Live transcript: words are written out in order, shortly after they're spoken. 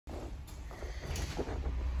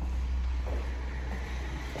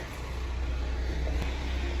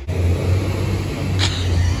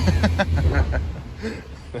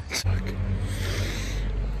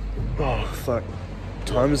fuck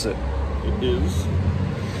time is it? It is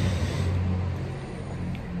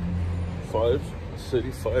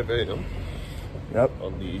 5:35 a.m. Yep.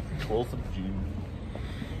 on the 12th of June,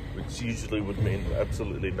 which usually would mean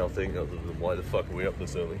absolutely nothing other than why the fuck are we up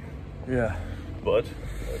this early? Yeah. But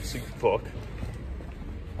at 6 o'clock,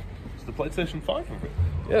 it's the PlayStation 5 event.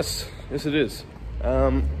 Yes. Yes, it is.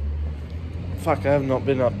 Fuck, I have not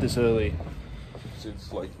been up this early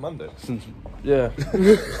Since like Monday. since. Yeah.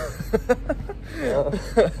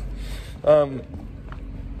 I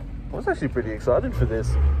was actually pretty excited for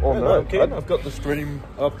this. Oh no, okay. I've got the stream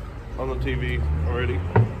up on the TV already.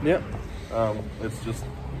 Yeah. It's just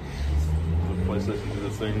the PlayStation did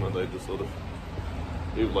this thing where they just sort of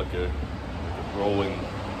do like a rolling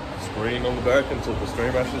screen on the back until the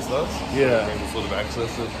stream actually starts. Yeah. And then sort of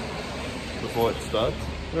access it before it starts.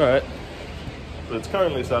 All right. But it's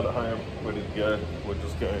currently sat at home, ready to go. We're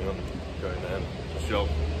just going down to shop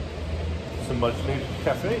some much needed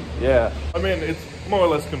caffeine. Yeah. I mean, it's more or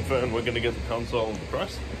less confirmed we're going to get the console and the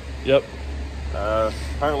price. Yep.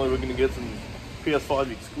 Apparently we're going to get some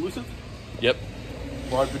PS5 exclusive. Yep.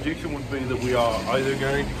 My prediction would be that we are either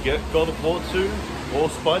going to get God of War 2 or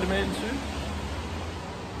Spider-Man 2.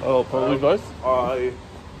 Oh, probably both. I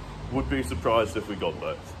would be surprised if we got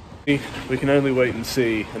both. We can only wait and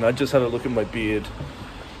see. And I just had a look at my beard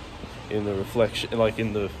in the reflection, like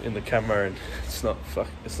in the camera, and it's not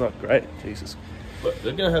great. Jesus. But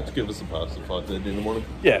they're going to have to give us a pass at 5:30 in the morning.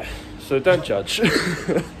 Yeah. So don't judge. All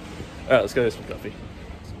right, let's go get some coffee.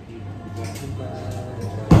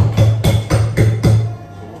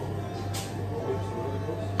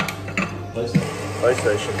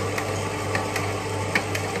 PlayStation.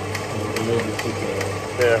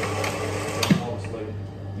 Yeah.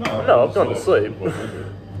 No, I've gone to sleep.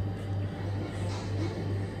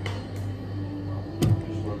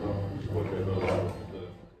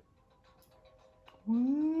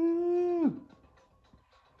 Woo!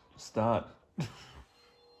 Start.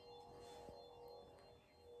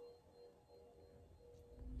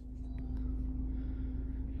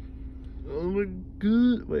 Oh my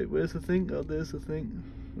god. Wait, where's the thing? Oh, there's the thing.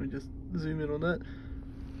 Let me just zoom in on that.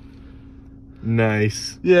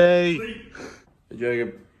 Nice. Yay! Hey,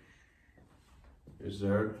 Jacob. Is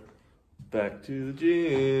there? Back to the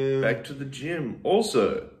gym. Back to the gym.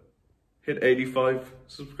 Also, hit 85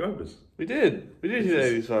 subscribers. We did hit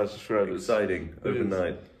 85 subscribers. Exciting. It is.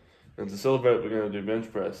 Overnight. And to celebrate, we're going to do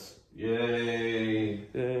bench press. Yay.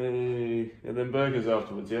 Yay. And then burgers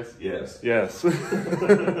afterwards, yes? Yes. Yes.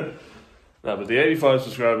 No, but the 85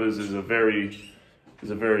 subscribers is a very,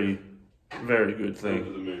 very good thing.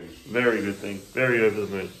 Over the moon. Very good thing. Very over the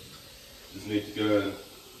moon. Just need to go and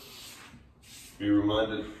be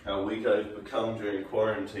reminded how weak I've become during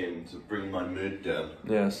quarantine to bring my mood down.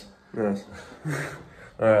 Yes. Yes.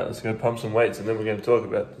 Alright, let's go pump some weights and then we're going to talk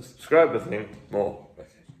about the subscriber thing more.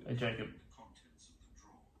 Hey Jacob.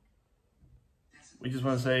 We just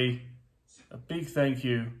want to say a big thank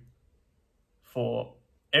you for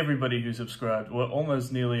everybody who subscribed. We're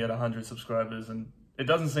almost nearly at 100 subscribers and it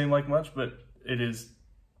doesn't seem like much, but it is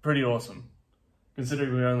pretty awesome.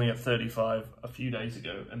 Considering we were only at 35 a few days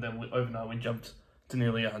ago and then overnight we jumped to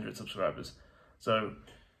nearly 100 subscribers. So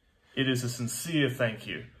it is a sincere thank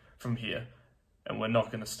you from here and we're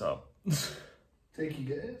not going to stop. Thank you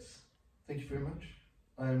guys. Thank you very much.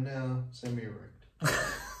 I am now semi-erect.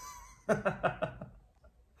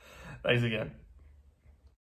 Thanks again.